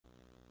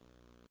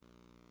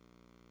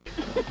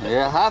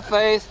Yeah, hi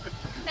Faith.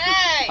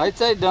 Hey! I'd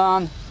say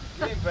Don.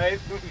 Get him,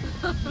 Faith.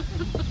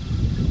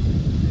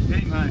 Get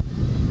him, honey.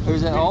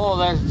 Who's that? Oh,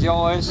 there's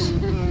Joyce.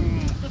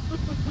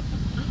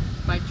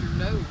 Bite your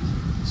nose.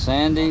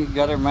 Sandy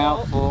got her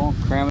mouth full,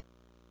 cramming.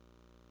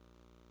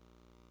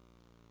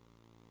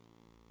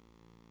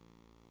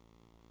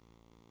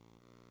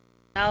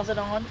 Now's it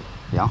on?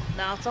 Yeah.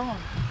 Now it's on.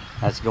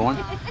 That's going?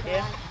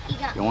 Yeah.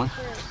 Going?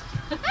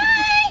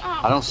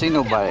 I don't see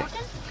nobody.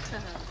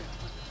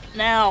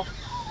 Now.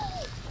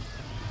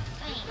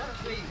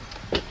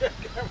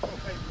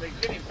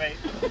 Get him, Faith.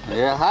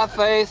 Yeah, hi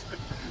Faith.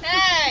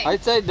 Hey!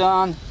 I'd say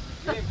Don.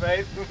 Get him,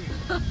 Faith.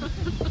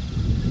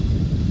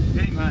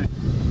 Get him, honey.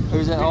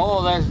 Who's that?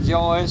 Oh, there's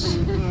Joyce.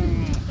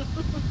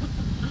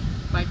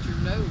 Bite your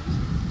nose.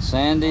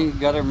 Sandy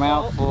got her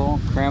mouth full,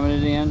 cramming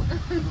it in.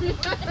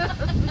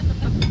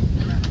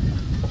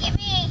 Give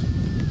me.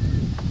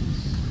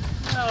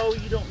 No,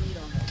 you don't need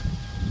on that.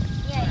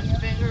 Yeah, you.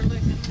 Finger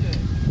looking good.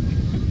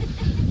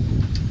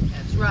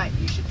 That's right.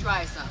 You should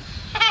try some.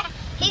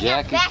 He's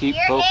got Jackie back keep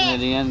your poking head.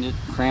 it in, just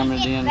cramming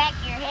He's it in. back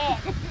your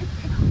head.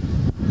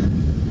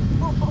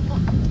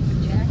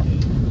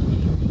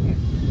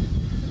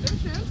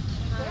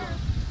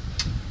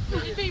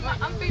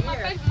 I'm feeding my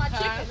face with my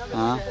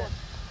chicken.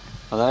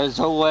 Well, there's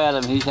old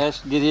Adam. He has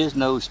to get his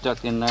nose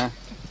stuck in there.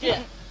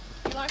 Yeah.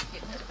 He likes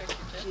getting his picture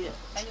too. Yeah.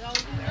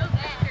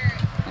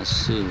 Let's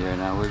see here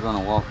now. We're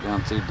going to walk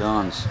down through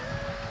Don's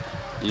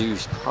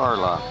used car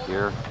lot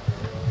here.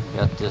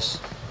 Got this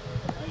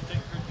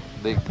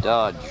big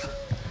Dodge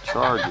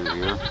Charger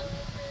here.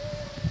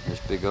 This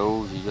big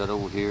O's he got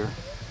over here.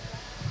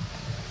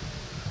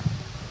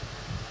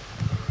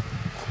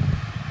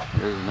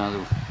 There's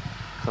another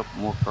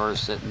couple more cars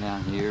sitting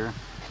down here.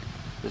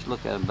 Just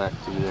look at them back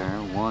through there.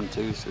 1,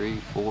 2, 3,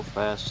 4,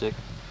 5, 6.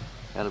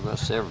 Got about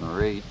 7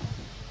 or 8.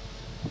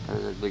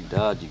 There's that big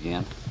Dodge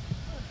again.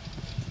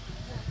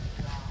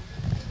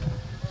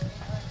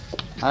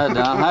 Hi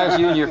Don, how's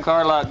you and your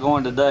car lot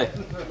going today?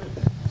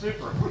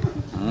 Super.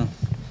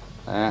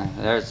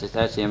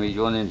 That's him. He's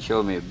going in and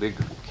showed me a big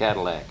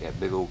Cadillac, that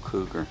big old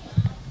Cougar.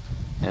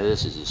 Yeah,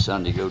 this is his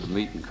Sunday go to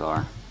meeting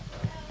car.